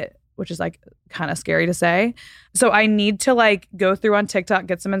 Which is like kind of scary to say. So I need to like go through on TikTok,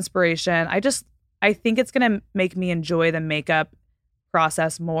 get some inspiration. I think it's going to make me enjoy the makeup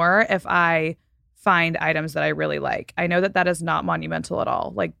process more if I find items that I really like. I know that is not monumental at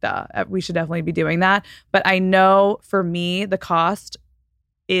all. Like we should definitely be doing that. But I know for me, the cost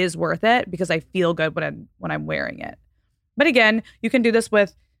is worth it because I feel good when I'm wearing it. But again, you can do this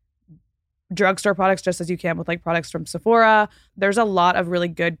with drugstore products just as you can with like products from Sephora. There's a lot of really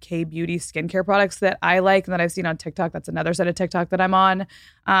good K-beauty skincare products that I like and that I've seen on TikTok. That's another set of TikTok that I'm on.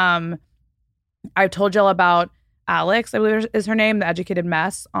 I've told y'all about Alex, I believe is her name, The Educated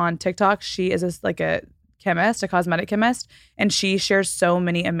Mess on TikTok. She is a chemist, a cosmetic chemist, and she shares so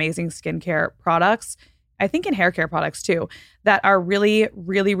many amazing skincare products, I think in hair care products too, that are really,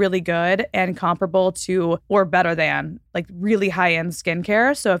 really, really good and comparable to or better than like really high-end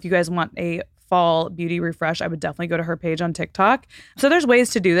skincare. So if you guys want a fall beauty refresh, I would definitely go to her page on TikTok. So there's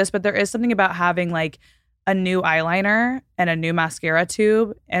ways to do this, but there is something about having like a new eyeliner and a new mascara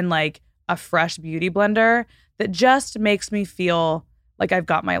tube and like a fresh beauty blender that just makes me feel like I've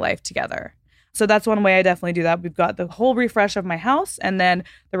got my life together. So that's one way I definitely do that. We've got the whole refresh of my house and then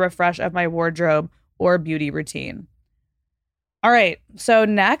the refresh of my wardrobe or beauty routine. All right, so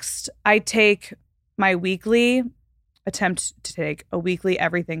next I attempt to take a weekly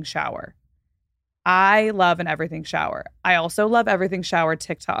everything shower. I love an everything shower. I also love everything shower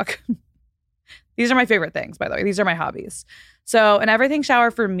TikTok. These are my favorite things, by the way. These are my hobbies. So an everything shower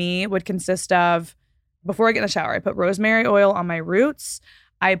for me would consist of, before I get in the shower, I put rosemary oil on my roots,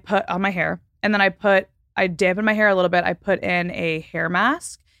 I put on my hair, and then I dampen my hair a little bit. I put in a hair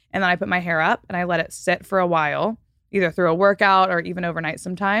mask, and then I put my hair up and I let it sit for a while, either through a workout or even overnight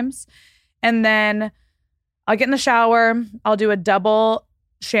sometimes. And then I'll get in the shower. I'll do a double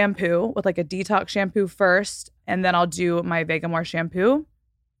shampoo with like a detox shampoo first. And then I'll do my Vegamour shampoo,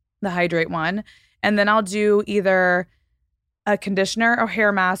 the hydrate one. And then I'll do either a conditioner or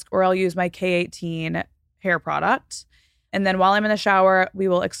hair mask, or I'll use my K18 hair product. And then while I'm in the shower, we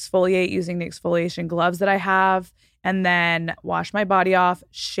will exfoliate using the exfoliation gloves that I have, and then wash my body off,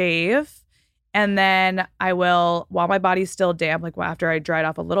 shave. And then I will, while my body's still damp, like after I dried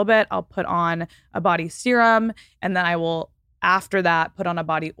off a little bit, I'll put on a body serum. And then I will, after that, put on a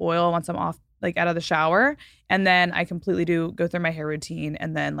body oil once I'm off, like out of the shower. And then I completely go through my hair routine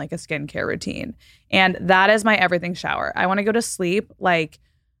and then like a skincare routine. And that is my everything shower. I want to go to sleep like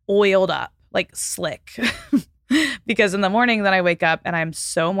oiled up, like slick. Because in the morning then I wake up and I'm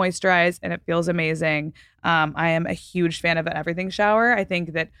so moisturized and it feels amazing. I am a huge fan of an everything shower. I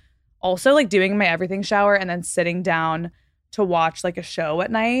think that also like doing my everything shower and then sitting down to watch like a show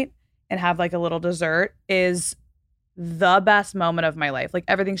at night and have like a little dessert is the best moment of my life. Like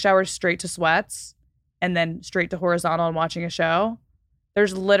everything shower straight to sweats and then straight to horizontal and watching a show.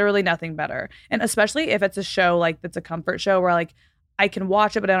 There's literally nothing better. And especially if it's a show like that's a comfort show where like I can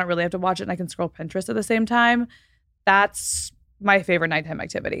watch it, but I don't really have to watch it and I can scroll Pinterest at the same time. That's my favorite nighttime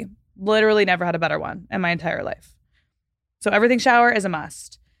activity. Literally never had a better one in my entire life. So everything shower is a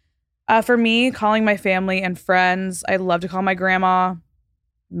must. For me, calling my family and friends, I love to call my grandma.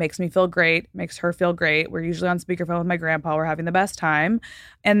 Makes me feel great, makes her feel great. We're usually on speakerphone with my grandpa. We're having the best time.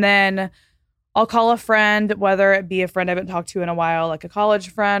 And then I'll call a friend, whether it be a friend I haven't talked to in a while, like a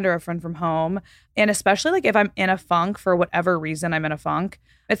college friend or a friend from home. And especially like if I'm in a funk for whatever reason I'm in a funk,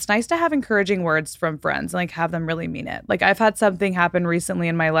 it's nice to have encouraging words from friends and like have them really mean it. Like I've had something happen recently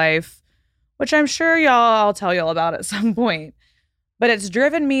in my life, which I'm sure I'll tell y'all about at some point. But it's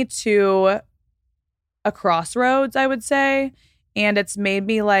driven me to a crossroads, I would say. And it's made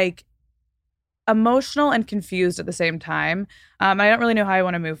me like emotional and confused at the same time. I don't really know how I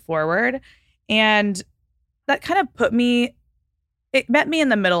want to move forward. And that kind of it met me in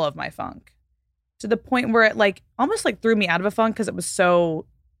the middle of my funk to the point where it like almost like threw me out of a funk because it was so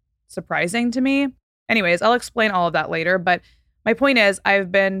surprising to me. Anyways, I'll explain all of that later. But my point is I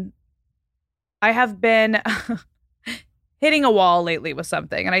have been hitting a wall lately with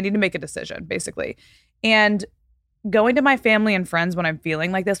something and I need to make a decision basically. And going to my family and friends when I'm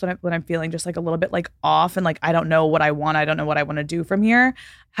feeling like this, when I'm feeling just like a little bit like off and like I don't know what I want, I don't know what I want to do from here,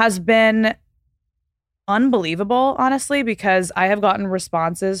 has been unbelievable, honestly, because I have gotten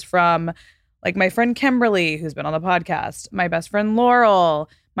responses from like my friend Kimberly, who's been on the podcast, my best friend Laurel,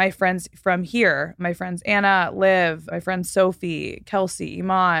 my friends from here, my friends Anna, Liv, my friends Sophie, Kelsey,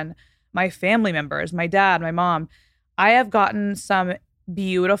 Iman, my family members, my dad, my mom. I have gotten some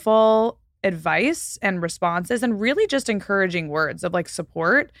beautiful advice and responses and really just encouraging words of like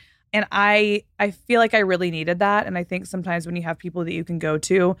support. And I feel like I really needed that. And I think sometimes when you have people that you can go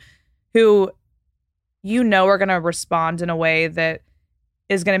to who you know are going to respond in a way that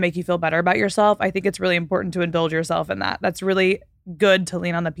is going to make you feel better about yourself, I think it's really important to indulge yourself in that. That's really good to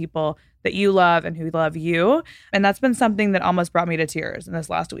lean on the people that you love and who love you. And that's been something that almost brought me to tears in this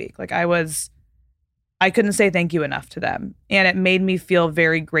last week. Like I couldn't say thank you enough to them. And it made me feel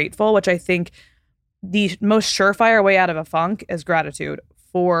very grateful, which I think the most surefire way out of a funk is gratitude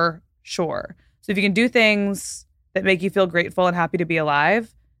for sure. So if you can do things that make you feel grateful and happy to be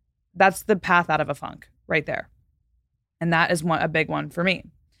alive, that's the path out of a funk right there. And that is a big one for me.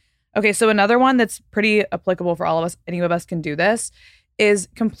 Okay, so another one that's pretty applicable for all of us, any of us can do this, is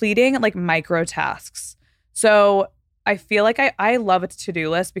completing like micro tasks. So I feel like I love a to-do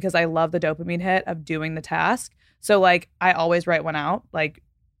list because I love the dopamine hit of doing the task. So like I always write one out, like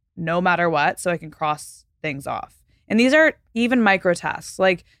no matter what, so I can cross things off. And these are even micro tasks,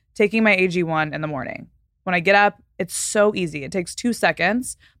 like taking my AG1 in the morning. When I get up, it's so easy. It takes 2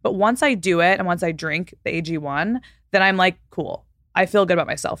 seconds. But once I do it and once I drink the AG1, then I'm like, cool. I feel good about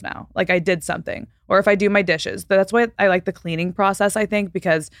myself now. Like I did something. Or if I do my dishes, that's why I like the cleaning process, I think,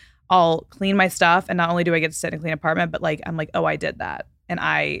 because I'll clean my stuff and not only do I get to sit in a clean apartment, but like I'm like, oh, I did that. And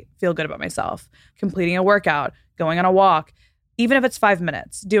I feel good about myself. Completing a workout, going on a walk, even if it's 5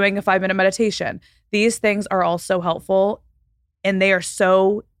 minutes, doing a 5-minute meditation. These things are all so helpful and they are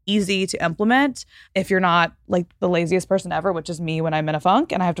so easy to implement if you're not like the laziest person ever, which is me when I'm in a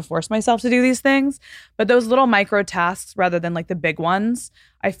funk and I have to force myself to do these things. But those little micro tasks rather than like the big ones,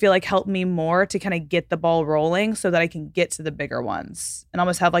 I feel like help me more to kind of get the ball rolling so that I can get to the bigger ones and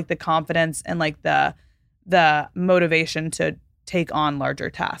almost have like the confidence and like the motivation to take on larger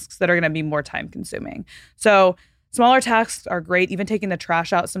tasks that are going to be more time consuming. So smaller tasks are great. Even taking the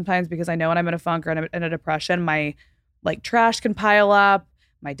trash out sometimes, because I know when I'm in a funk or in a depression, my like trash can pile up.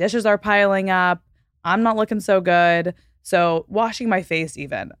 My dishes are piling up. I'm not looking so good. So washing my face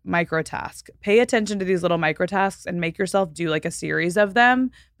even, micro task. Pay attention to these little micro tasks and make yourself do like a series of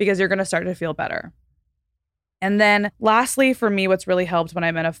them because you're going to start to feel better. And then lastly, for me, what's really helped when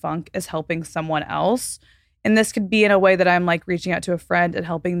I'm in a funk is helping someone else. And this could be in a way that I'm like reaching out to a friend and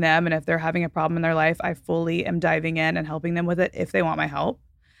helping them. And if they're having a problem in their life, I fully am diving in and helping them with it if they want my help.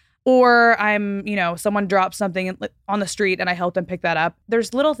 Or I'm, someone drops something on the street and I help them pick that up.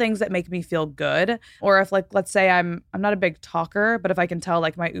 There's little things that make me feel good. Or if let's say I'm not a big talker, but if I can tell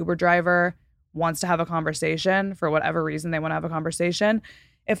like my Uber driver wants to have a conversation for whatever reason they want to have a conversation,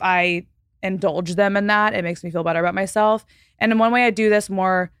 if I indulge them in that, it makes me feel better about myself. And one way I do this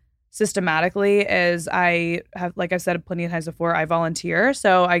more systematically is I have, like I've said plenty of times before, I volunteer.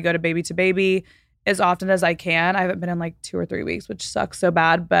 So I go to Baby to Baby as often as I can. I haven't been in like 2 or 3 weeks, which sucks so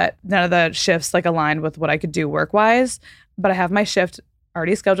bad, but none of the shifts like aligned with what I could do work-wise. But I have my shift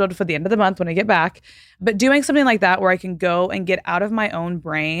already scheduled for the end of the month when I get back. But doing something like that where I can go and get out of my own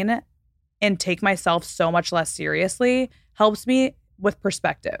brain and take myself so much less seriously helps me with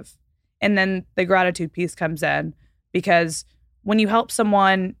perspective. And then the gratitude piece comes in, because when you help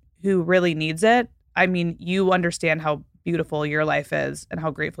someone who really needs it, I mean, you understand how beautiful your life is and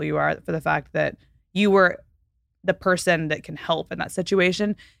how grateful you are for the fact that you were the person that can help in that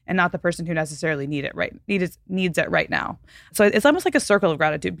situation and not the person who necessarily needs it right now. So it's almost like a circle of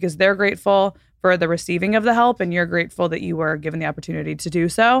gratitude, because they're grateful for the receiving of the help and you're grateful that you were given the opportunity to do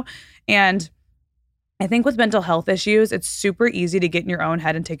so. And I think with mental health issues, it's super easy to get in your own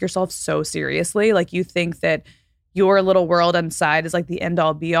head and take yourself so seriously. Like you think that your little world inside is like the end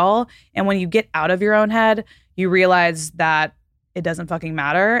all be all. And when you get out of your own head, you realize that it doesn't fucking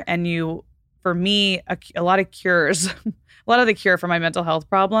matter. And for me, a lot of the cure for my mental health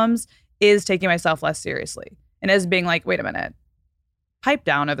problems is taking myself less seriously and is being like, wait a minute, pipe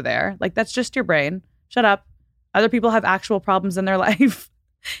down over there. Like that's just your brain. Shut up. Other people have actual problems in their life.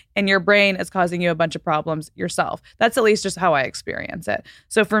 And your brain is causing you a bunch of problems yourself. That's at least just how I experience it.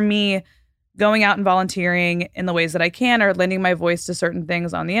 So for me, going out and volunteering in the ways that I can, or lending my voice to certain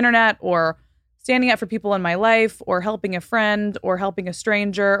things on the internet, or standing up for people in my life, or helping a friend, or helping a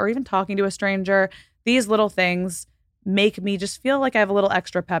stranger, or even talking to a stranger, these little things make me just feel like I have a little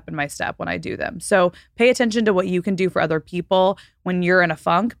extra pep in my step when I do them. So pay attention to what you can do for other people when you're in a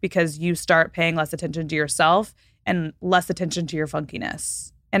funk, because you start paying less attention to yourself and less attention to your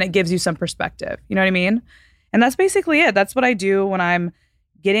funkiness. And it gives you some perspective. You know what I mean? And that's basically it. That's what I do when I'm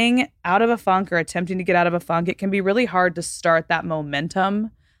getting out of a funk or attempting to get out of a funk. It can be really hard to start that momentum.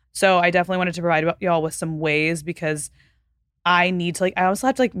 So I definitely wanted to provide y'all with some ways, because I also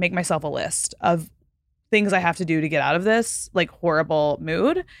have to make myself a list of things I have to do to get out of this horrible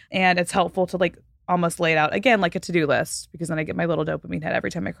mood. And it's helpful to almost lay it out again like a to-do list, because then I get my little dopamine hit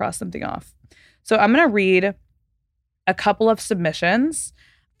every time I cross something off. So I'm going to read a couple of submissions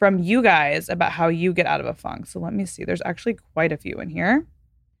from you guys about how you get out of a funk. So let me see. There's actually quite a few in here.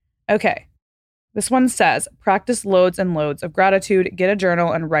 Okay. This one says, practice loads and loads of gratitude, get a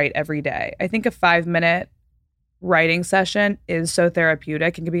journal, and write every day. I think a 5-minute writing session is so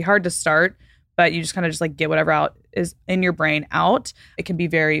therapeutic. It can be hard to start, but you just kind of just get whatever out is in your brain out. It can be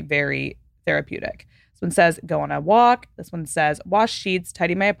very, very therapeutic. This one says, go on a walk. This one says, wash sheets,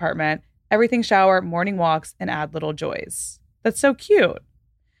 tidy my apartment, everything shower, morning walks, and add little joys. That's so cute.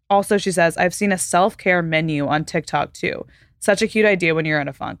 Also, she says, I've seen a self-care menu on TikTok too. Such a cute idea when you're in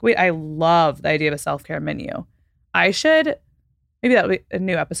a funk. Wait, I love the idea of a self-care menu. Maybe that'll be a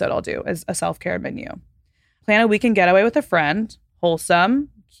new episode I'll do, is a self-care menu. Plan a weekend getaway with a friend. Wholesome,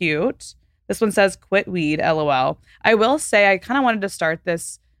 cute. This one says, quit weed, LOL. I will say I kind of wanted to start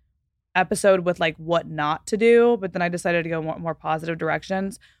this episode with what not to do, but then I decided to go more positive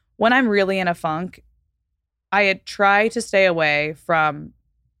directions. When I'm really in a funk, I try to stay away from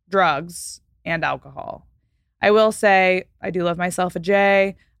drugs and alcohol. I will say I do love myself a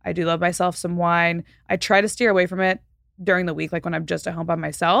J. I do love myself some wine. I try to steer away from it during the week, when I'm just at home by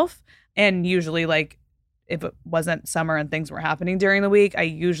myself. And usually, if it wasn't summer and things were happening during the week, I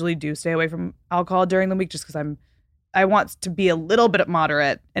usually do stay away from alcohol during the week, just because I want to be a little bit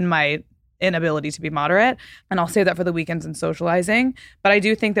moderate in my inability to be moderate. And I'll save that for the weekends and socializing. But I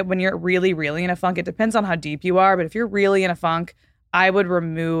do think that when you're really, really in a funk, it depends on how deep you are. But if you're really in a funk, I would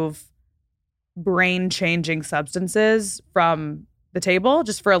remove brain-changing substances from the table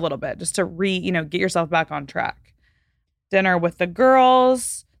just for a little bit, just to get yourself back on track. Dinner with the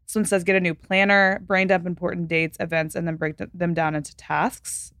girls. This one says, get a new planner, brain dump important dates, events, and then break them down into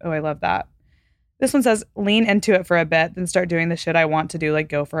tasks. Oh, I love that. This one says, lean into it for a bit, then start doing the shit I want to do,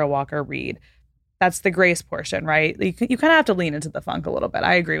 go for a walk or read. That's the grace portion, right? You kind of have to lean into the funk a little bit.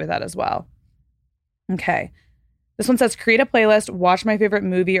 I agree with that as well. Okay. This one says, create a playlist, watch my favorite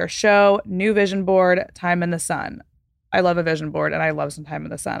movie or show, new vision board, time in the sun. I love a vision board and I love some time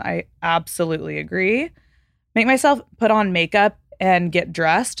in the sun. I absolutely agree. Make myself put on makeup and get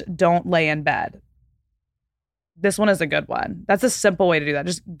dressed. Don't lay in bed. This one is a good one. That's a simple way to do that.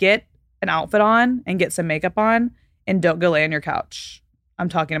 Just get an outfit on and get some makeup on and don't go lay on your couch. I'm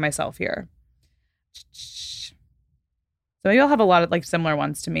talking to myself here. So maybe I'll have a lot of like similar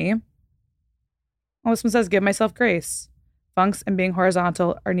ones to me. Oh, this one says, give myself grace. Funks and being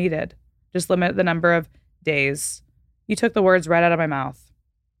horizontal are needed. Just limit the number of days. You took the words right out of my mouth.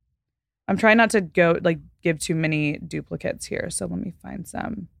 I'm trying not to give too many duplicates here. So let me find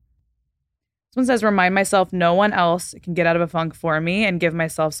some. This one says, remind myself no one else can get out of a funk for me and give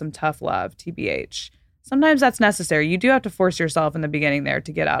myself some tough love, TBH. Sometimes that's necessary. You do have to force yourself in the beginning there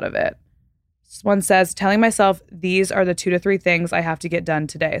to get out of it. This one says, telling myself these are the 2 to 3 things I have to get done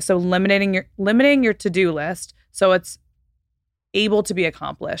today. So limiting your to-do list so it's able to be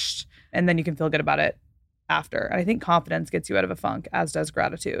accomplished. And then you can feel good about it after. And I think confidence gets you out of a funk, as does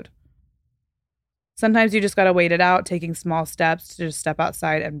gratitude. Sometimes you just got to wait it out, taking small steps to just step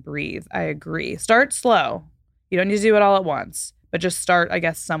outside and breathe. I agree. Start slow. You don't need to do it all at once, but just start, I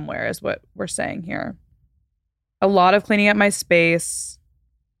guess, somewhere is what we're saying here. A lot of cleaning up my space.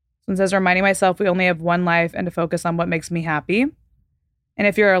 Someone says, reminding myself we only have one life and to focus on what makes me happy. And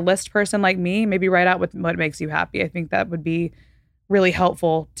if you're a list person like me, maybe write out what makes you happy. I think that would be really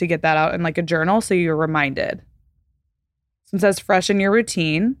helpful to get that out in like a journal so you're reminded. Someone says, freshen your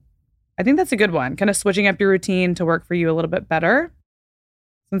routine. I think that's a good one. Kind of switching up your routine to work for you a little bit better.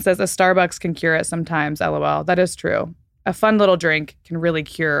 Someone says, a Starbucks can cure it sometimes, LOL. That is true. A fun little drink can really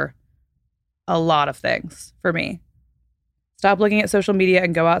cure a lot of things for me. Stop looking at social media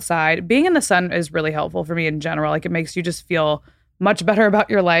and go outside. Being in the sun is really helpful for me in general. Like it makes you just feel much better about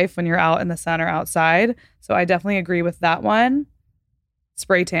your life when you're out in the sun or outside. So I definitely agree with that one.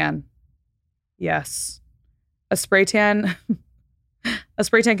 Spray tan. Yes. A spray tan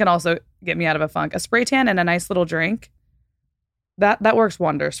can also get me out of a funk. A spray tan and a nice little drink. That works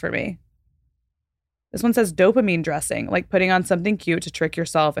wonders for me. This one says dopamine dressing, like putting on something cute to trick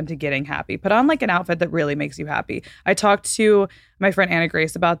yourself into getting happy. Put on like an outfit that really makes you happy. I talked to my friend Anna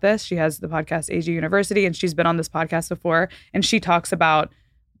Grace about this. She has the podcast Asia University, and she's been on this podcast before. And she talks about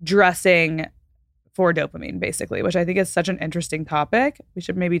dressing for dopamine, basically, which I think is such an interesting topic. We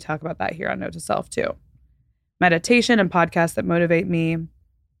should maybe talk about that here on Note to Self too. Meditation and podcasts that motivate me.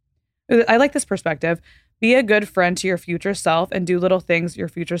 I like this perspective. Be a good friend to your future self and do little things your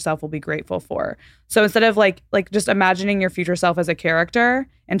future self will be grateful for. So instead of like just imagining your future self as a character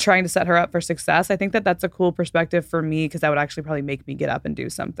and trying to set her up for success, I think that that's a cool perspective for me because that would actually probably make me get up and do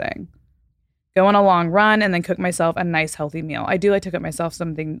something. Go on a long run and then cook myself a nice healthy meal. I do like to cook myself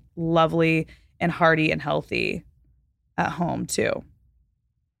something lovely and hearty and healthy at home too.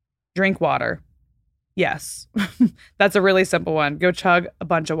 Drink water. Yes, that's a really simple one. Go chug a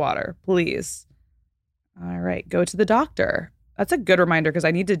bunch of water, please. All right, go to the doctor. That's a good reminder because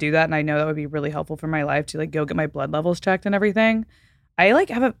I need to do that, and I know that would be really helpful for my life to like go get my blood levels checked and everything. I like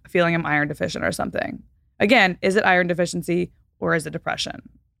have a feeling I'm iron deficient or something. Again, is it iron deficiency or is it depression?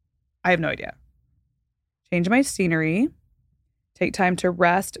 I have no idea. Change my scenery. Take time to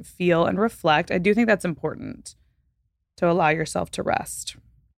rest, feel, and reflect. I do think that's important to allow yourself to rest.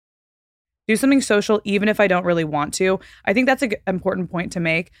 Do something social even if I don't really want to. I think that's an important point to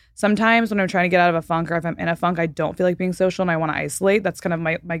make. Sometimes when I'm trying to get out of a funk or if I'm in a funk, I don't feel like being social and I want to isolate. That's kind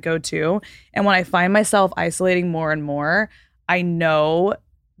of my go-to. And when I find myself isolating more and more, I know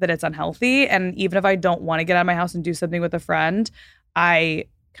that it's unhealthy. And even if I don't want to get out of my house and do something with a friend, I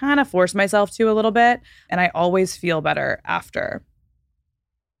kind of force myself to a little bit. And I always feel better after.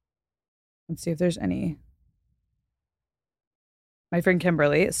 Let's see if there's any. My friend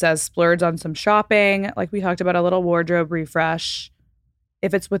Kimberly says splurge on some shopping. Like we talked about, a little wardrobe refresh.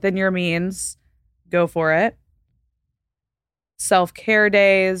 If it's within your means, go for it. Self-care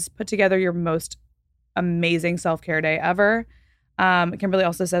days. Put together your most amazing self-care day ever. Kimberly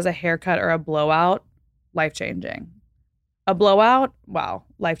also says a haircut or a blowout, life-changing. A blowout, wow,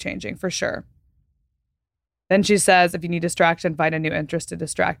 life-changing for sure. Then she says if you need distraction, find a new interest to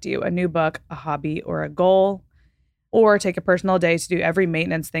distract you. A new book, a hobby, or a goal. Or take a personal day to do every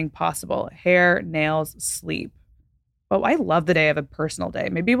maintenance thing possible. Hair, nails, sleep. Oh, I love the day of a personal day.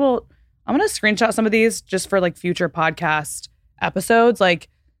 I'm going to screenshot some of these just for like future podcast episodes. Like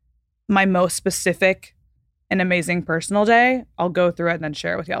my most specific and amazing personal day. I'll go through it and then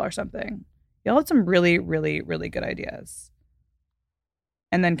share it with y'all or something. Y'all have some really, really, really good ideas.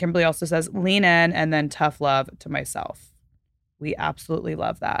 And then Kimberly also says, lean in and then tough love to myself. We absolutely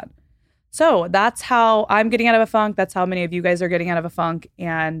love that. So that's how I'm getting out of a funk. That's how many of you guys are getting out of a funk.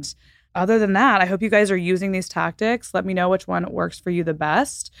 And other than that, I hope you guys are using these tactics. Let me know which one works for you the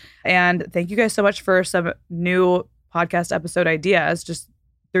best. And thank you guys so much for some new podcast episode ideas just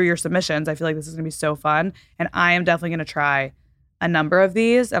through your submissions. I feel like this is going to be so fun. And I am definitely going to try a number of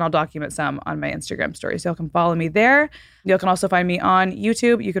these, and I'll document some on my Instagram story. So you can follow me there. You can also find me on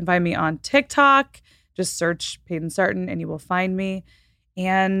YouTube. You can find me on TikTok. Just search Peyton Sarton and you will find me.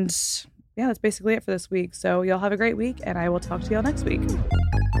 And yeah, that's basically it for this week. So y'all have a great week, and I will talk to y'all next week.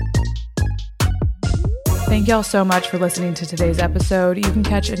 Thank y'all so much for listening to today's episode. You can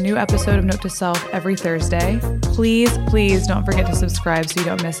catch a new episode of Note to Self every Thursday. Please don't forget to subscribe so you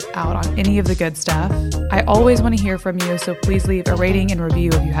don't miss out on any of the good stuff. I always want to hear from you, so please leave a rating and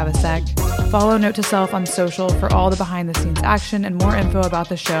review if you have a sec. Follow Note to Self on social for all the behind-the-scenes action and more info about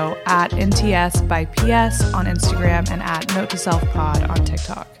the show at NTS by PS on Instagram and at Note to Self Pod on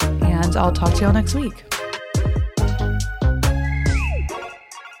TikTok. And I'll talk to y'all next week.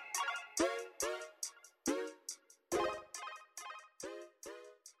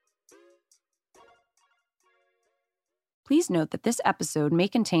 Please note that this episode may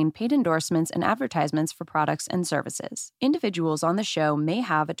contain paid endorsements and advertisements for products and services. Individuals on the show may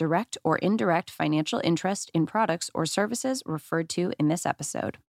have a direct or indirect financial interest in products or services referred to in this episode.